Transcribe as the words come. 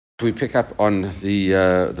We pick up on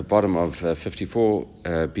the bottom of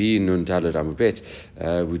 54b Nun Daled Amud Bet.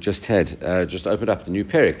 We just opened up the new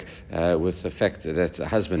perik with the fact that a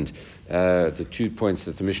husband, the 2 points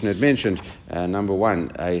that the Mishnah had mentioned. Number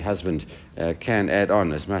one, a husband can add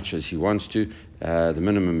on as much as he wants to. The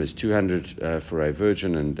minimum is 200 for a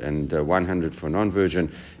virgin and 100 for a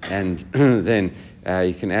non-virgin, and then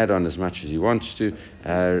he can add on as much as he wants to.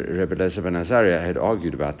 Rebbe Eliezer ben Azariah had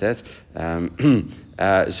argued about that.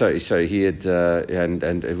 He had,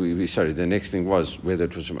 the next thing was whether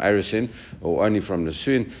it was from Arisin or only from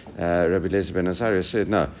Nesuin. Rebbe Eliezer ben Azariah said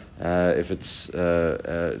no. If it's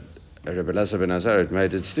Rebbe Eliezer ben Azariah had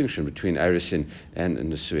made a distinction between Arisin and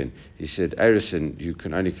Nesuin. He said Arisin you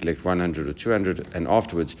can only collect 100 or 200, and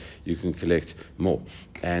afterwards you can collect more.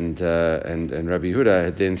 And Rabbi Yehuda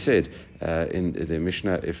had then said in the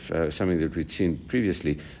Mishnah, if something that we'd seen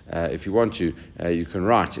previously, if you want to, you can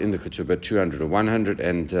write in the ketubah 200 or 100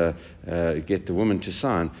 and get the woman to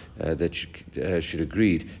sign that she'd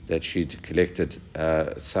agreed that she'd collected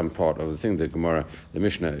some part of the thing. The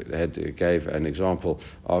Mishnah gave an example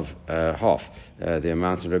of half the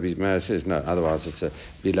amount, and Rabbi Meir says no, otherwise it's a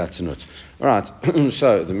bilatznut. All right,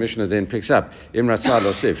 so the Mishnah then picks up Imratzah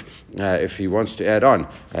Losif. If he wants to add on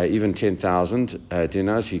even 10,000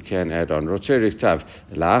 dinars, he can add on. Rotzerik Tav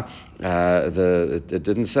La. It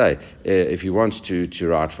didn't say if he wants to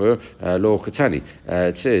write for Lo Katani.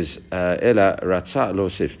 It says Ela Ratzah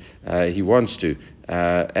Losif. He wants to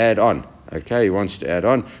add on. Okay, he wants to add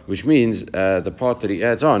on, which means the part that he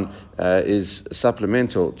adds on is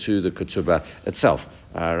supplemental to the ketubah itself,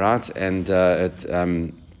 right?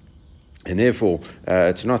 And therefore,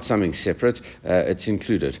 it's not something separate, it's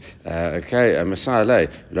included. Messiah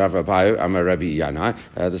Rav Abayu Amar Rabbi Yanai.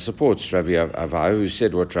 The supports Rabbi Abayu, who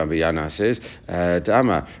said what Rabbi Yanai says.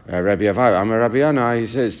 Dama Rabbi Abayu Amar Rabbi Yanai, he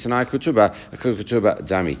says Tanai Ketubah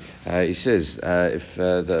Dami. He says if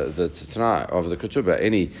the Tanai of the Ketubah,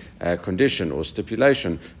 any condition or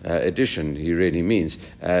stipulation, addition, he really means,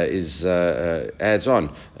 adds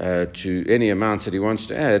on to any amounts that he wants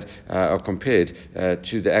to add, are compared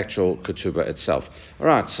to the actual ketubah itself. All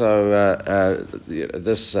right, so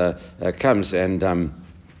this comes and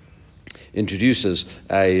introduces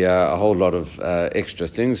a whole lot of extra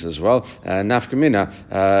things as well. Nafkamina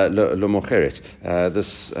lomocheret.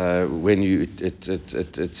 This when you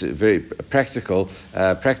it's a very practical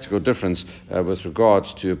difference with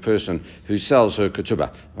regards to a person who sells her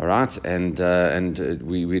ketubah. All right, and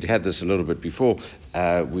we'd had this a little bit before.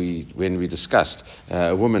 When we discussed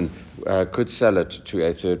a woman could sell it to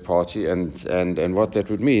a third party, and what that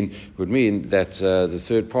would mean that the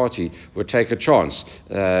third party would take a chance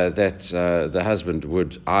that the husband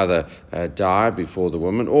would either die before the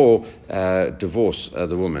woman or divorce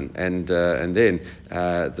the woman, and then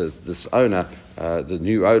this owner, the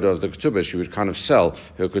new owner of the ketubah, she would kind of sell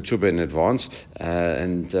her ketubah in advance,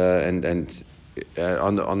 and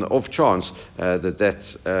on the off chance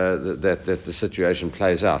that the situation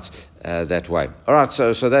plays out that way. All right,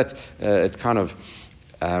 so that it kind of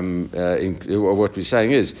what we're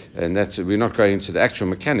saying is, and that's, we're not going into the actual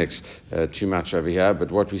mechanics too much over here, but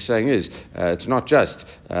what we're saying is it's not just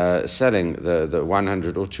selling the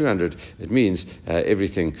 100 or 200, it means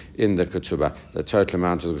everything in the ketubah, the total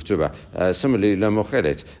amount of the ketubah. Similarly,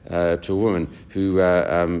 lemocheret, to a woman who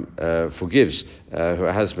forgives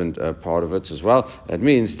her husband part of it as well. It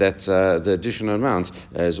means that the additional amount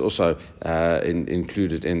is also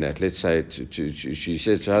included in that. Let's say she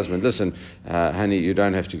says to her husband, listen, honey, you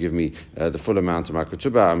don't have to give me the full amount of my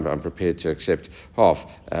ketubah. I'm prepared to accept half.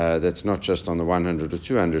 That's not just on the 100 or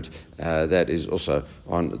 200. That is also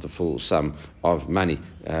on the full sum of money.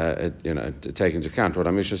 To take into account what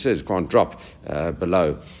our Mishnah says, it can't drop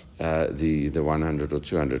below the 100 or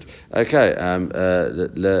 200. Okay,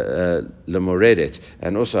 lemoredet,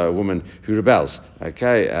 and also a woman who rebels.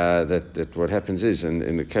 Okay, that what happens is,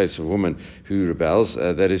 in the case of a woman who rebels,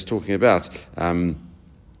 that is talking about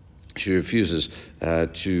she refuses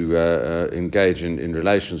to engage in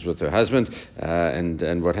relations with her husband,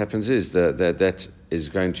 and what happens is that is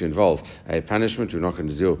going to involve a punishment. We're not going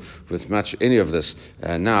to deal with any of this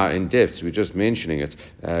now in depth. We're just mentioning it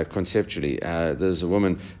conceptually. There's a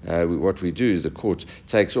woman, what we do is the court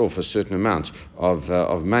takes off a certain amount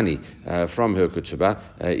of money from her ketubah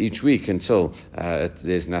each week until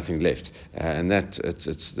there's nothing left, and that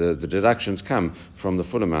it's the deductions come from the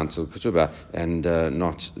full amount of the ketubah, and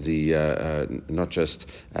not just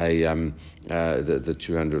the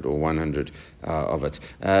 200 or 100 of it.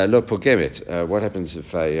 Lo pogemet. What happens happens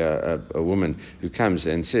if a woman who comes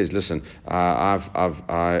and says, listen,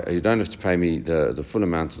 you don't have to pay me the full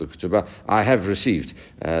amount of the ketubah. I have received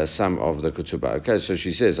some of the ketubah. Okay, so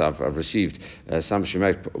she says, I've received some.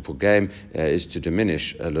 Shemek pugam is to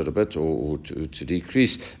diminish a little bit or to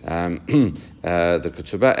decrease the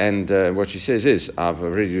ketubah. And what she says is, I've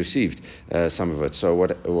already received some of it. So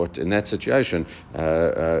what in that situation,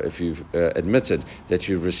 if you've admitted that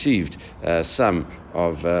you've received some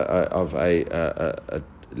of a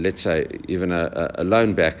let's say even a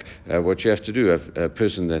loan back, what you have to do, a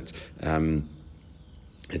person that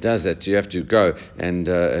it does that, you have to go and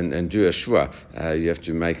do a shua. You have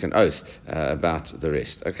to make an oath about the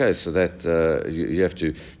rest. Okay, so that you have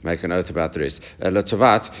to make an oath about the rest.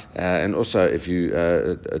 Latovat, and also if you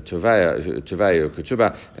tuvay or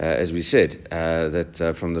ketubah, as we said,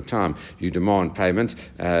 that from the time you demand payment,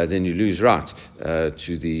 then you lose right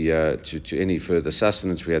to any further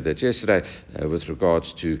sustenance. We had that yesterday with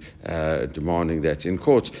regards to demanding that in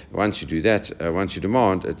court. Once you do that, once you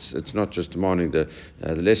demand, it's not just demanding the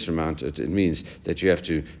lesser amount. It means that you have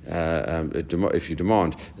to, if you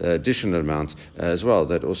demand additional amount as well,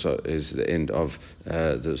 that also is the end of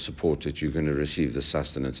the support that you're going to receive, the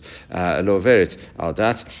sustenance. Loveret al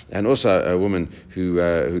dat, and also a woman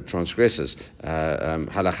who transgresses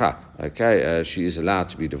halacha. Okay, she is allowed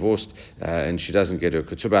to be divorced, and she doesn't get her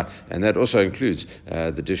ketubah, and that also includes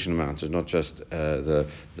the additional amount. It's not just the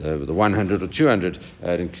 100 or 200.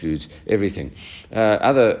 It includes everything.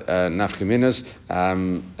 Other nafkaminas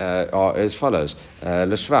are as follows: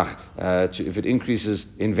 l'shvach, if it increases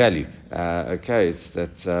in value. Okay, it's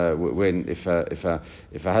that when if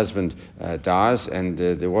a husband dies and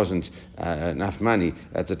there wasn't enough money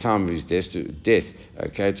at the time of his death,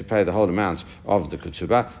 okay, to pay the whole amount of the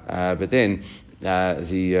ketubah, but then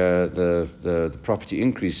the property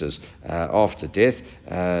increases after death,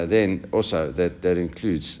 then also that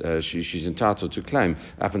includes she's entitled to claim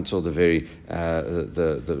up until the very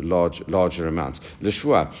the larger amount.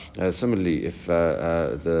 L'shua, similarly, if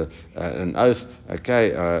an oath,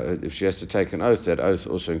 okay, if she has to take an oath, that oath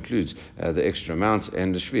also includes the extra amount.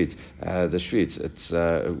 And the shvit, it's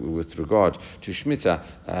with regard to shmita,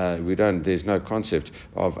 there's no concept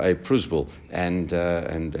of a prusbul and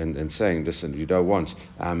saying, listen, you don't want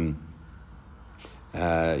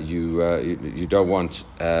you don't want.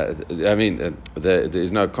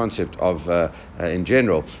 There's no concept of in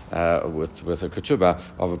general with a ketubah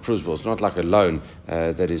of a prusbul. It's not like a loan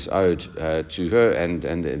that is owed to her and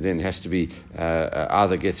then has to be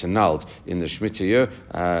either gets annulled in the shemitah year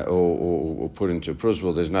or put into a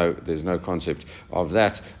prusbul. There's no concept of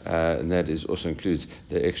that, and that is also includes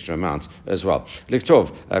the extra amount as well.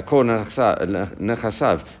 Liktov kol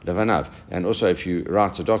nechasav levanav, and also if you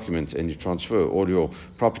write a document and you transfer all your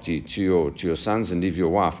property to your sons and leave your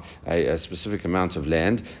wife a specific amount of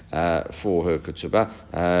land for her ketubah,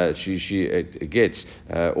 she gets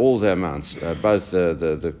all the amounts, both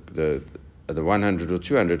the 100 or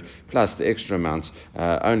 200 plus the extra amounts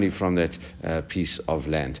only from that piece of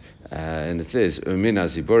land. And it says umina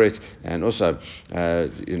ziboret, and also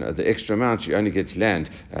the extra amount, she only gets land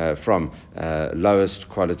from lowest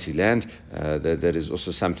quality land. That is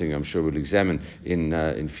also something I'm sure we'll examine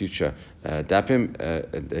in future dapim.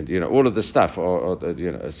 And all of the stuff are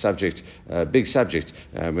a subject, big subject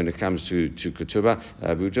when it comes to ketubah.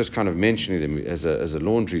 We were just kind of mentioning them as a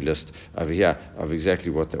laundry list over here of exactly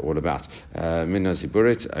what they're all about. Mina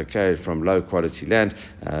ziboret, okay, from low quality land,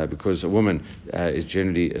 because a woman is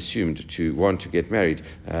generally assumed to want to get married,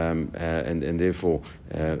 and therefore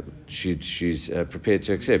she's prepared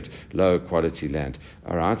to accept low quality land.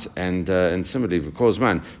 All right, and similarly, because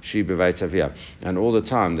man she beveit avia, and all the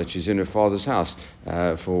time that she's in her father's house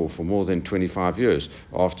for more than 25 years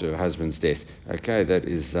after her husband's death. Okay, that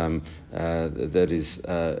is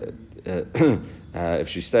if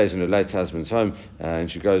she stays in her late husband's home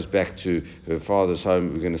and she goes back to her father's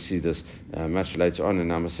home, we're going to see this much later on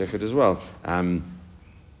in our Masechet as well.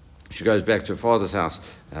 She goes back to her father's house.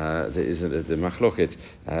 There is the machloket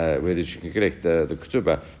whether she can collect the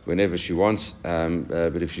ketubah whenever she wants,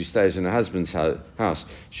 but if she stays in her husband's house,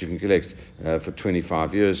 she can collect for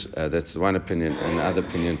 25 years. That's the one opinion, and the other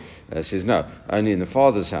opinion says no, only in the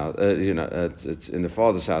father's house. It's in the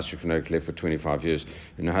father's house she can only collect for 25 years.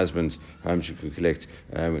 In her husband's home, she can collect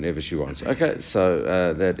whenever she wants. Okay,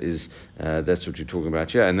 so that's what you're talking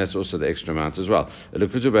about here, and that's also the extra amount as well.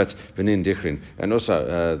 And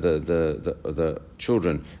also the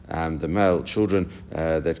children, the male children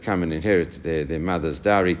that come and inherit their mother's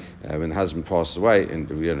dowry when the husband passes away, and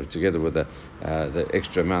together with the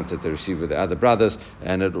extra amount that they receive with the other brothers,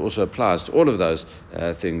 and it also applies to all of those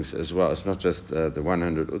things as well. It's not just the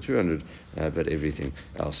 100 or 200, but everything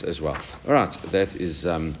else as well. All right, that is.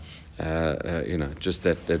 Just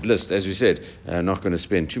that list. As we said, not going to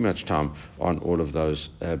spend too much time on all of those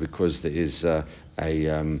because there is a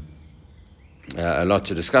lot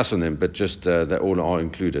to discuss on them, but just they all are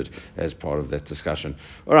included as part of that discussion.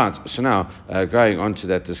 All right, so now going on to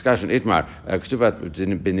that discussion, Itmar, Ketubot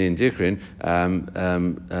b'nin dikrin,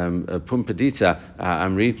 Pumbedisa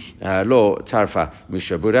amri, lo tarfa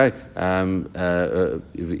mishabure,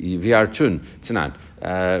 viartun tzanan.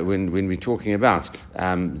 When we're talking about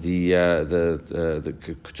the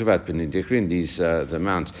Ketubot b'nin dikrin, these the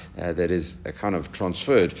amount that is kind of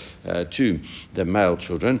transferred to the male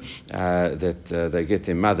children that they get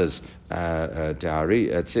their mother's dowry.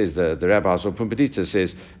 It says the rabbis or Pumbedisa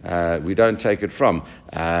says we don't take it from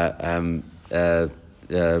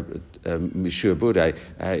Mishur Bude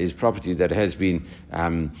is property that has been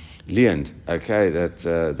liened, okay,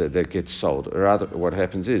 that gets sold. Rather, what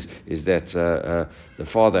happens is that the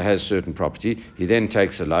father has certain property. He then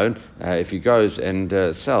takes a loan. If he goes and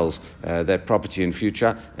sells that property in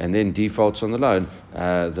future and then defaults on the loan,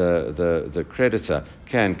 the creditor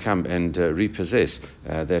can come and repossess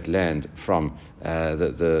that land from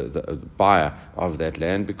the buyer of that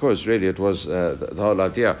land, because really it was the whole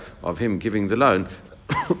idea of him giving the loan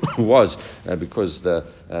was because the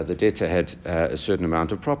debtor had a certain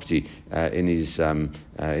amount of property in his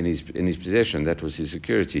possession. That was his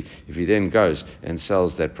security. If he then goes and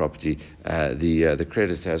sells that property, the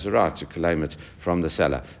creditor has a right to claim it from the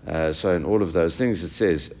seller. So in all of those things, it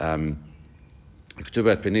says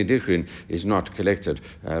Ketubot b'nin dikrin is not collected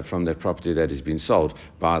from that property that has been sold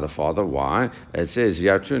by the father. Why? It says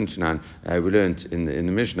Yartun Tnan. We learned in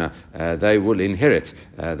the Mishnah they will inherit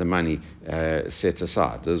the money set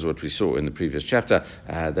aside. This is what we saw in the previous chapter.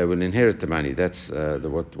 They will inherit the money. That's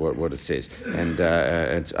what it says, and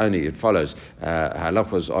it follows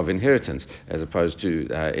halachos of inheritance as opposed to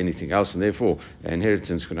anything else, and therefore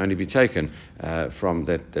inheritance can only be taken from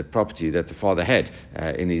that property that the father had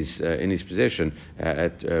in his possession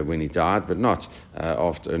when he died, but not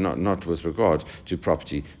with regard to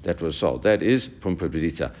property that was sold. That is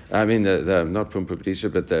Pumbedisa. I mean, not Pumbedisa,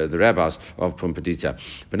 but the rabbis of Pumbedisa.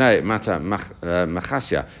 B'nai Mata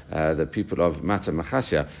Mechasya, the people of Mata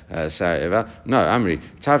Mechasya say, no, Amri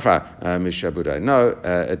Tarfa Mishabura. No,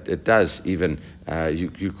 it does even.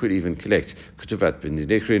 You could even collect Ketubot b'nin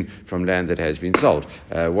dikrin from land that has been sold.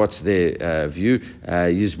 What's their view?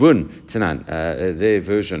 Yizbun Tanan. Their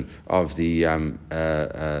version of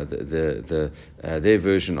their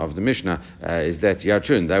version of the Mishnah is that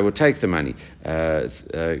Yarchun, they will take the money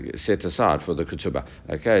set aside for the ketubah.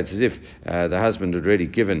 Okay, it's as if the husband had already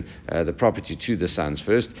given the property to the sons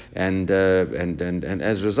first, and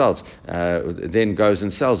as a result, then goes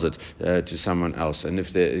and sells it to someone else. And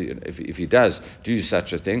if he does do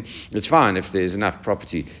such a thing, it's fine if there's enough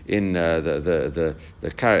property in the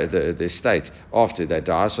estate after they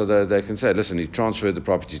die, so they can say, listen, he transferred the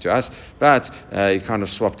property to us, but he kind of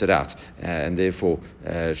swapped it out, and therefore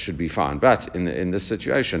should be fine. But in this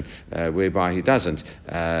situation whereby he doesn't,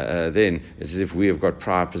 then it's as if we have got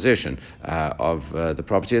prior possession of the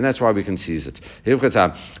property, and that's why we can seize it. And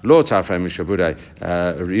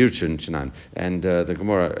the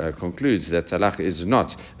Gemara concludes that talach is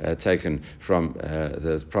not taken from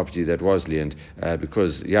the property that was liened,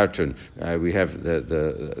 because yarchun, we have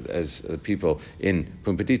as the people in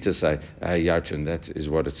Pumbedisa say, yarchun. That is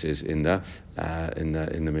what it says in the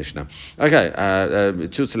Mishnah. Okay,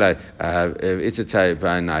 Tutzle Itzitei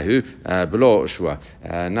Ba'anahu Below Shua.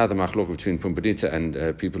 Another machlok between Pumbedisa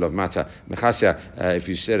and people of Mata Mechasya. If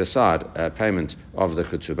you set aside payment of the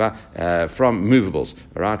ketubah from movables,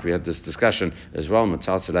 all right. We had this discussion as well,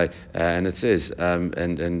 Mataltele, and it says and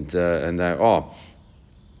they are,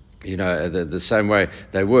 the same way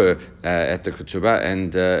they were at the ketubah,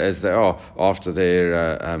 and as they are after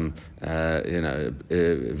their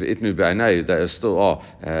itnu b'anayu, they still are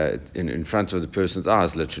in front of the person's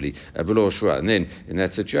eyes, literally, below shua. And then in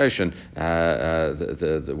that situation,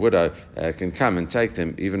 the widow can come and take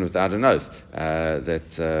them even without an oath,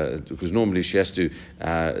 because normally she has to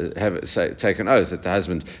take an oath that the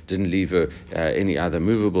husband didn't leave her any other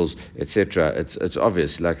movables, etc. It's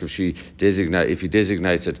obvious, like if he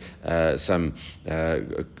designated some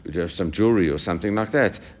jewelry or something like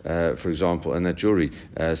that, for example, and that jewelry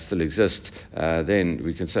still exists, exist, then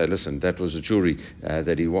we can say, listen, that was a jewelry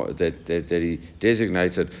that he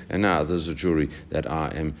designated, and now there's a jewelry that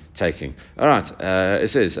I am taking. All right, it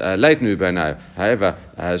says, late nu now. However,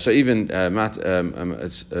 so even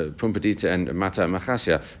Pumbedisa and Mata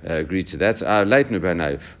Mechasya agreed to that. Late nu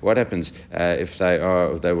now. What happens if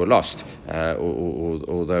they were lost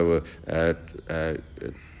or they were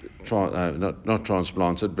not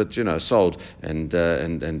transplanted, but sold and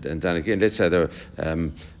done again? Let's say there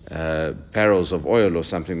were barrels of oil or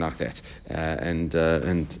something like that, and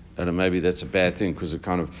maybe that's a bad thing because it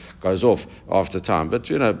kind of goes off after time. But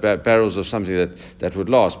barrels of something that would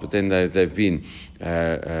last, but then they've been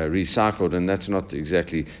recycled, and that's not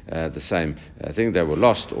exactly the same thing. They were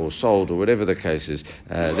lost or sold or whatever the case is.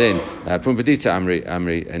 Then Pumbedita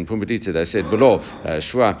Amri and Pumbedita, they said below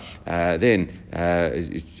Shua. Then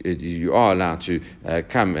you are allowed to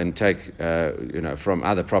come and take from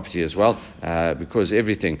other property as well, because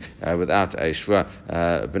everything without a Shua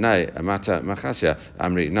B'nai Mata Mechasya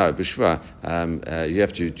Amri, no B'Shua,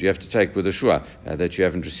 you have to take with a Shua that you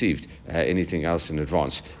haven't received anything else in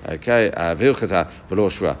advance. Okay, below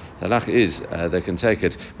Shua. The halach is they can take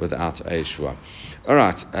it without a Shua. All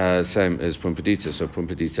right, same as Pumbedita. So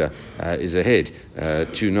Pumbedita is ahead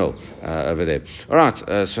 2-0 over there. All right,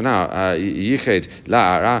 so now Yichid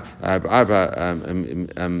La'ara Arba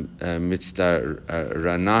Mitzda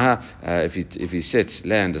Ranaha. If he sets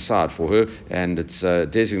land aside for her and it's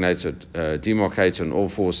designated, demarcated on all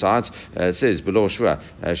four sides, it says below Shua,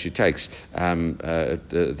 she takes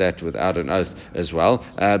that without an oath as well.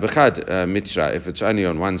 Bechad Mitzra, if it's only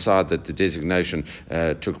on one side that the designation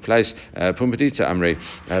took place, Pumbedita Amri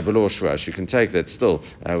below Shua, she can take that still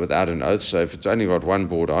without an oath. So if it's only got one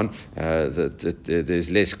board on, there's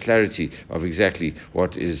less clarity of exactly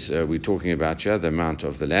what is we're talking about here, the amount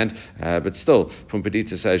of the land. But still,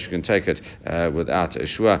 Pumbedita says she can take it without a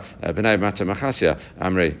Shua. B'nai Mata Mechasya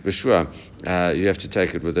Amri b'Shua, you have to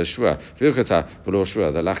take it with a Shua. V'ilkata below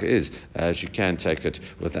Shua, the lach is she can take it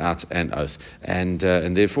without an oath, and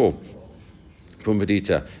therefore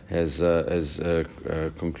Pumbedita has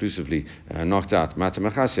conclusively knocked out Mata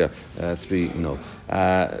Mechasya 3-0.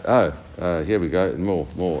 Here we go. More.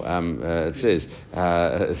 It says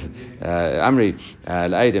Amri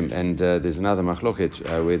L'Adim, and there's another machloket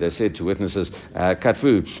where they said to witnesses,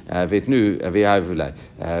 Katfu Vetnu Ve'avulai,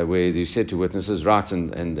 where you said to witnesses, write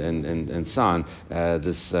and sign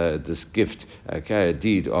this gift, okay, a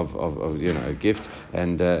deed of a gift,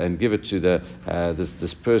 and give it to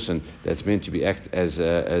this person that's meant to be act as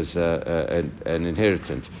an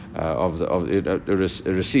inheritant of a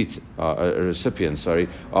recipient,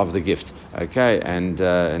 of the gift. Okay, and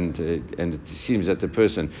it seems that the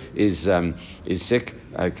person is sick.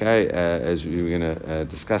 Okay, as we were going to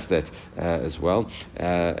discuss that as well,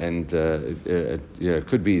 it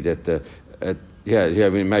could be that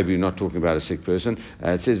we maybe not talking about a sick person.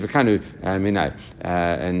 It says v'kanu minai,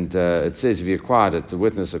 and it says if he acquired it, the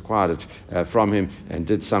witness acquired it from him and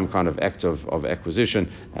did some kind of act of acquisition,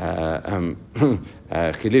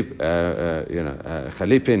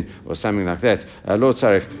 chalipin or something like that. Lo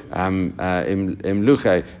tzarich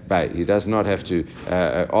imluchei bay. He does not have to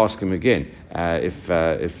ask him again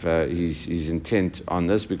if he's intent on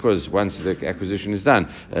this, because once the acquisition is done,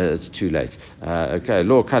 it's too late. Okay,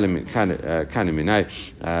 lo kaniminai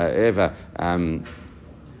ever.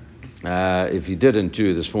 If he didn't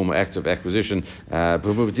do this formal act of acquisition,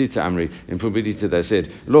 Pumbedita Amri, in Pumbedita they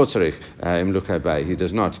said, Lo tzarich imluchei bay, he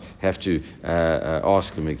does not have to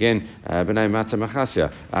ask him again. B'nai Mata Mechasya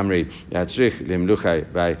Amri tzarich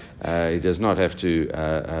limluchei bay, he does not have to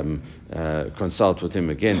consult with him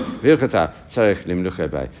again. V'ilkata tzarich limluchei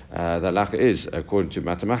bay. The halacha is according to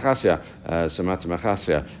Mata Mechasya. So Mata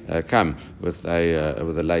Mechasya come with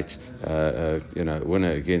a late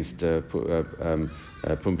winner against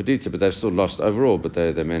Pumbedita, but they've still lost overall, but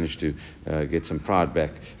they managed to get some pride back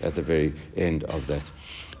at the very end of that.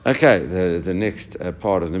 Okay, the next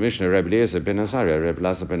part of the Mishnah, Rabbi Eliezer ben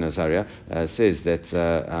Azariah says that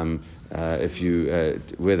if you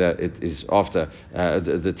whether it is after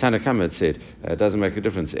the Tanna Kamma had said it doesn't make a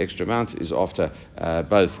difference. The extra amount is after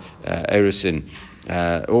both Erisin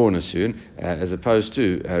or Nasuin, as opposed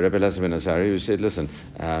to Rabbi Eliezer ben Azariah, who said, listen,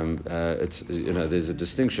 it's there's a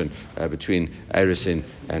distinction between Erisin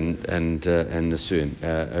and Nasuin.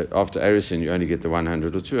 After Erisin, you only get the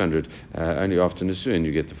 100 or 200. Only after Nasuin,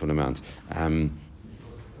 you get the full amount.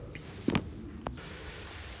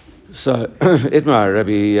 So, Itmar,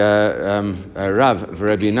 Rav,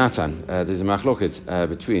 Rabbi Natan, there's a machloket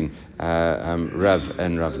between Rav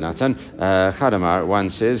and Rav Natan. Chadamar, one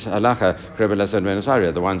says, Halacha, Rebbe Lazar ben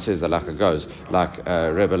Azariah. The one says, Halacha goes like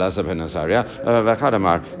Rebbe Lazar ben Azariah.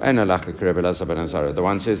 Chadamar, and Halacha, Rebbe Lazar ben Azariah. The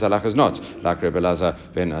one says, Halacha is not like Rebbe Lazar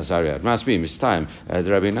ben Azariah. It must be, Mistime, the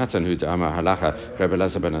Rabbi Natan, who Amar Halacha, Rebbe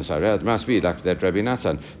Lazar ben Azariah. It must be like that Rabbi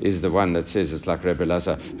Natan is the one that says it's like Rebbe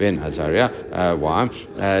Lazar ben Azariah. Why?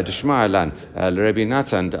 Rabbi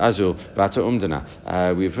Natan Azul Bata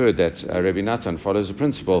Umdana. We've heard that Rabbi Natan follows the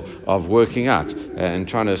principle of working out and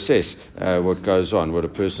trying to assess what goes on, what a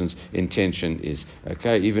person's intention is.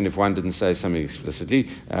 Okay, even if one didn't say something explicitly,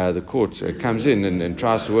 the court comes in and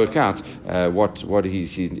tries to work out what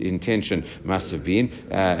his intention must have been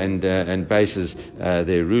and bases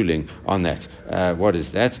their ruling on that. What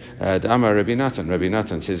is that? Amar Rabbi Natan. Rabbi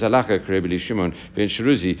Natan says, Halacha Rebbe Shimon ben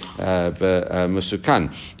Shruzi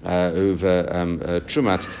Musukan.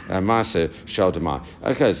 Trumat Maser Shaldamai.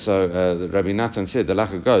 Okay, so Rabbi Natan said the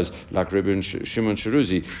lacha goes like Rabbi Shimon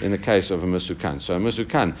Sharuzi in the case of a Masukan. So a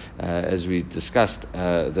Masukan, as we discussed,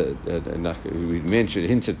 we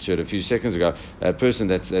hinted to it a few seconds ago, a person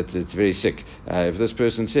that's very sick. If this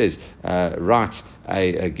person says, write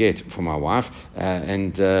a get for my wife,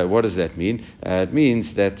 and what does that mean? It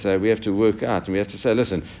means that we have to work out and we have to say,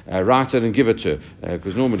 listen, write it and give it to her,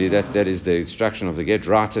 because normally that is the instruction of the get,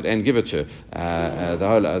 write it and give it to her.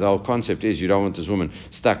 The whole concept is you don't want this woman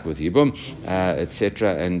stuck with Yibum,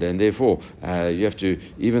 etc., and therefore you have to,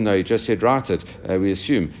 even though he just said write it, we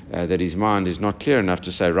assume that his mind is not clear enough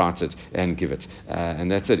to say write it and give it, and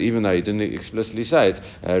that's it. Even though he didn't explicitly say it,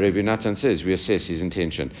 Rabbi Natan says we assess his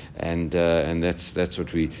intention, and that's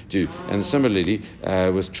what we do. And similarly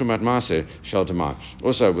with Trumat Maser Shal Tamar,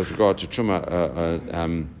 also with regard to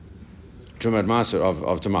Trumad Maser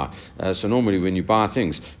of Tamar. So normally when you buy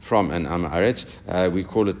things from an Amaretz, we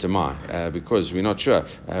call it Tamar because we're not sure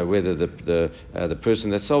whether the person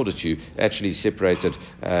that sold it to you actually separated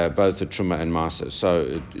both the Truma and Maser.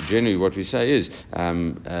 So generally what we say is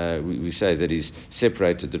we say that he's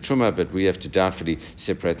separated the Truma, but we have to doubtfully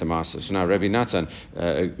separate the Maser. So now Rabbi Natan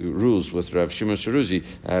rules with Rav Shimon Sharuzi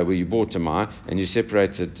where you bought Tamar and you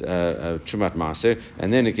separated Trumat Maser,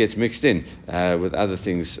 and then it gets mixed in with other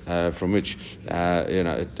things from which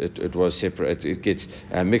it was separate. It gets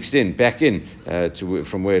mixed in back in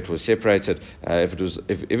from where it was separated.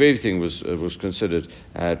 If everything was considered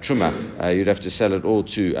truma, you'd have to sell it all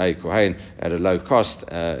to a kohen at a low cost,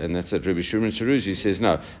 and that's it. Rabbi Shimon Sharuzi says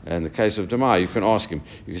no. In the case of Damar, you can ask him.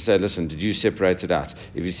 You can say, listen, did you separate it out?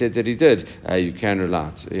 If he said that he did, you can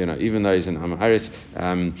rely. Even though he's an Amaharis,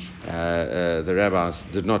 the rabbis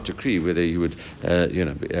did not decree whether he would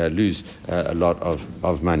lose a lot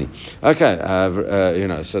of money. Okay,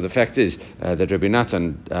 so the fact is that Rabbi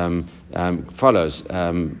Natan follows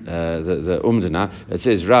the umdana. It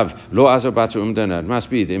says Rav lo azo batu umdana. It must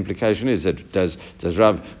be, the implication is that does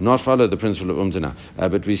Rav not follow the principle of umdana?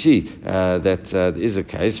 But we see that there is a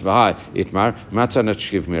case. V'hai itmar matanat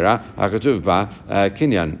shkiv mira hakatuv ba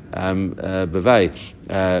kinyan bevei.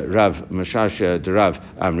 Rav Mechasya de Rav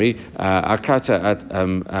Amri Akata at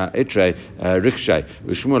Itre Rikshay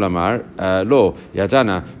Ushmul Amar Lo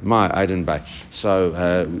Yadana Ma Aiden Bay. So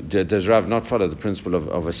does Rav not follow the principle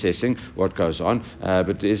of assessing what goes on?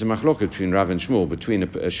 But there is a machloket between Rav and Shmuel, between a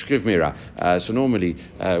shkiv mira. So normally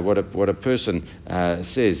what a person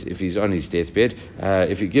says if he's on his deathbed,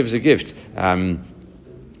 if he gives a gift,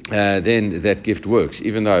 then that gift works,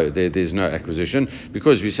 even though there's no acquisition,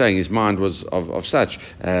 because we're saying his mind was of such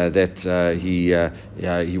that he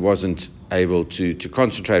wasn't able to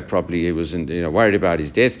concentrate properly. He was worried about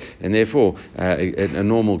his death, and therefore a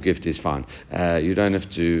normal gift is fine. You don't have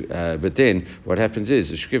to. But then what happens is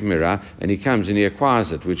a shkiv mirah, and he comes and he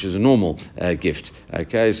acquires it, which is a normal gift.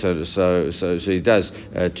 Okay, so he does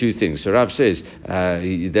two things. So Rav says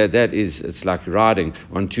it's like riding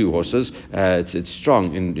on two horses. It's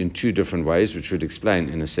strong in two different ways, which we'll explain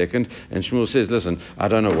in a second. And Shmuel says, listen, I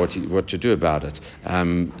don't know what to do about it.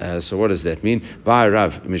 So what does that mean? By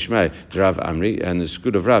Rav Mishmei Rav Amri, and the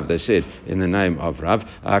school of Rav, they said in the name of Rav,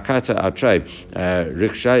 Kata Atrei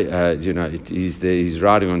Rikshay, he's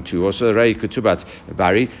riding on two. Also, Rei Ketubat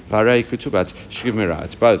Bari, Varei Ketubat Shkimira.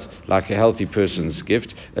 It's both like a healthy person's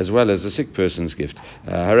gift as well as a sick person's gift.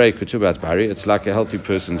 Harei Ketubat Bari, it's like a healthy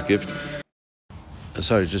person's gift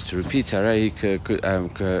sorry, just to repeat,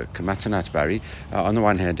 Kamatanat Bari. On the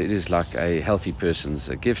one hand, it is like a healthy person's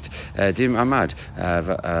gift. Dim Ahmad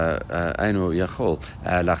Ainu Yachol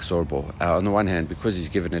Lachsorbo. On the one hand, because he's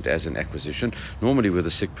given it as an acquisition, normally with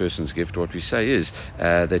a sick person's gift, what we say is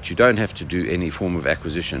that you don't have to do any form of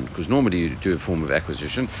acquisition, because normally you do a form of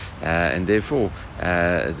acquisition, and therefore,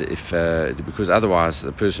 because otherwise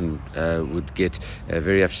the person would get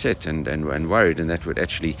very upset and worried, and that would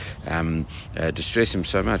actually distress him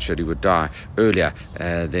so much that he would die earlier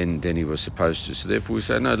than he was supposed to. So therefore we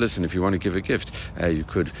say, no, listen, if you want to give a gift, you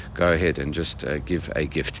could go ahead and just give a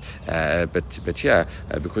gift. But yeah,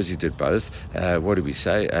 because he did both, what do we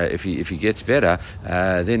say? If he gets better,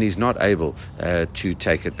 then he's not able to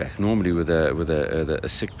take it back. Normally with a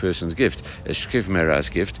sick person's gift, a shkiv mera's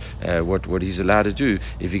gift, what he's allowed to do,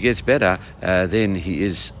 if he gets better, then he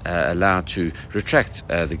is allowed to retract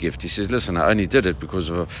the gift. He says, listen, I only did it because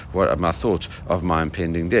of what my thought of my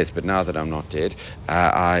impending death, but now that I'm not dead,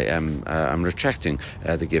 I'm retracting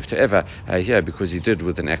the gift. However, here, because he did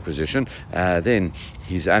with an acquisition, then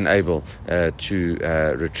he's unable to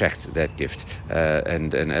retract that gift,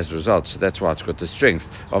 and as a result, so that's why it's got the strength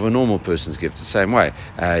of a normal person's gift. The same way,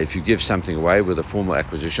 if you give something away with a formal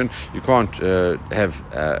acquisition, you can't have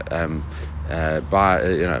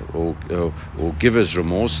or giver's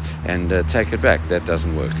remorse and take it back. That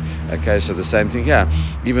doesn't work. Okay, so the same thing here.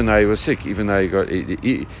 Even though he was sick, even though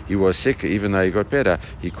he was sick, even though he got better,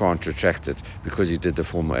 he can't retract it because he did the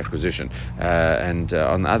formal acquisition. And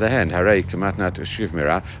on the other hand, harei kamatnat shkiv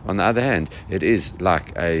mera. On the other hand, it is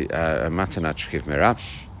like a matanat shkiv mera.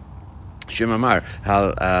 Shemamar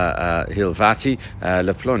Hilvati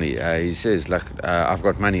Leploni. He says, like, I've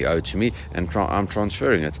got money owed to me, and I'm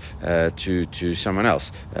transferring it to someone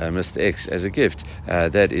else, Mr. X, as a gift.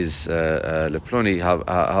 That is Leploni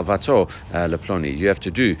Halvato Leploni. You have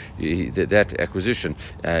to do that acquisition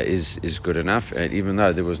is good enough, and even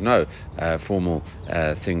though there was no formal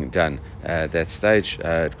thing done at that stage,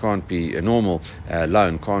 it can't be a normal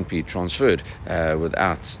loan can't be transferred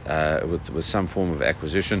without with some form of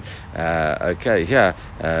acquisition. Okay, here,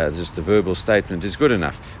 just the verbal statement is good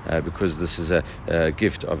enough because this is a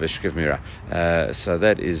gift of a shkiv mira. So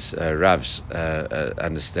that is Rav's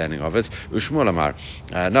understanding of it. Ushmul Amar,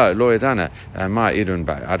 no, lo yadana ma idun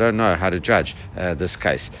ba. I don't know how to judge this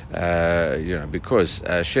case, because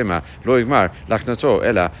Shema lo igmar lachnato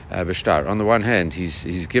ela b'shtar. On the one hand,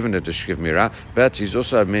 he's given it a shkiv mira, but he's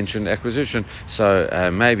also mentioned acquisition. So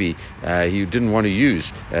maybe he didn't want to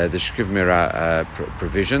use the shkiv mira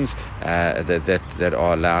provisions that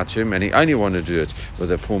are allowed to him, and he only wanted to do it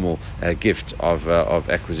with a formal gift of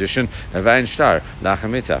acquisition. And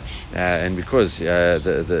because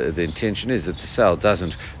the intention is that the sale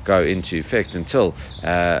doesn't go into effect until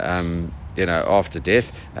after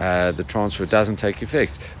death, the transfer doesn't take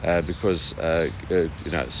effect because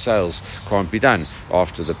sales can't be done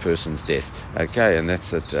after the person's death. Okay, and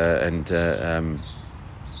that's it.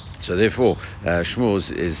 So therefore,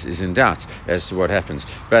 Shmuel is in doubt as to what happens.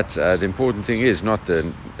 But the important thing is not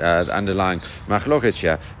the underlying machloket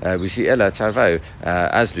here. We see Ela Tarvau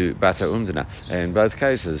Azlu Bata Umdana. In both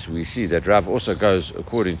cases, we see that Rav also goes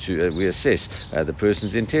according to we assess the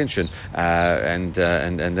person's intention, and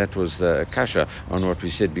that was the kasha on what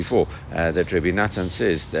we said before. That Rabbi Natan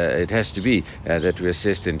says it has to be that we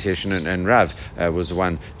assess the intention, and Rav was the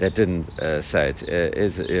one that didn't say it.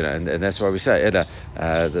 And that's why we say Ela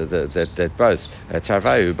that both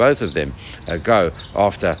Tarvayu, both of them go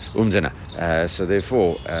after Umdana. So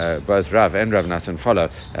therefore, both Rav and Rav Natan follow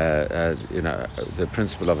the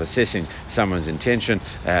principle of assessing someone's intention,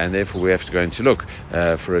 and therefore we have to go into look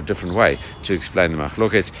for a different way to explain the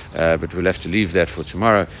machloket. But we'll have to leave that for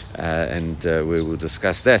tomorrow, and we will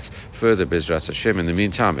discuss that further, Bezrat Hashem. In the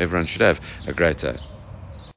meantime, everyone should have a great day.